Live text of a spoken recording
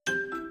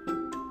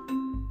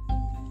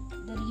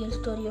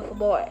Real story of a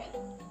boy.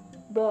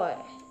 Boy,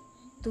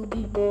 तू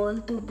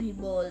भी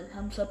बोल,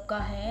 हम सबका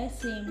है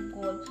सेम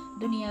गोल।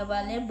 दुनिया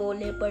वाले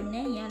बोले पढ़ने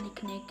या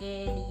लिखने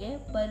के लिए,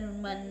 पर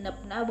मन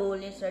अपना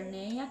बोले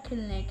सड़ने या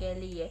खिलने के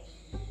लिए।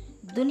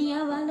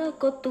 दुनिया वालों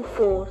को तू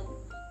फोड़,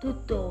 तू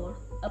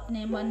तोड़,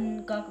 अपने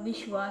मन का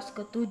विश्वास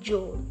को तू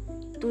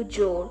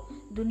जोड़।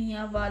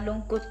 दुनिया वालों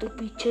को तू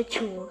पीछे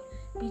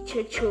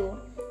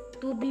छोड़।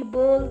 तू भी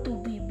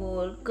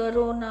बोल,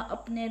 करो ना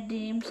अपने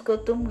ड्रीम्स को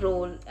तुम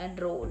रोल एंड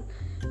रोल।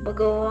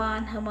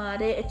 भगवान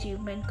हमारे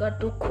अचीवमेंट का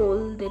तू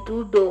खोल दे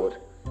तू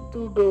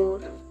डोर।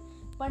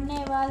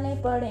 पढ़ने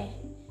वाले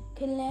पढ़े,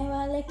 खिलने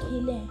वाले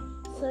खिले,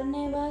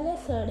 सड़ने वाले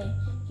सड़े।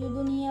 क्यों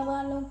दुनिया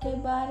वालों के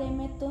बारे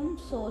में तुम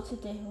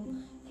सोचते हो?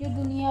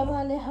 क्यों दुनिया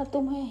वाले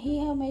तुम्हें ही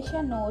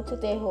हमेशा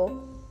नोचते हो?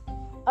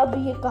 अब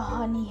ये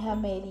कहानी है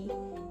मेरी,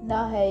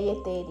 ना है ये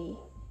तेरी।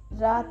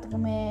 रात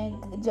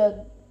में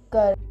जग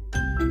कर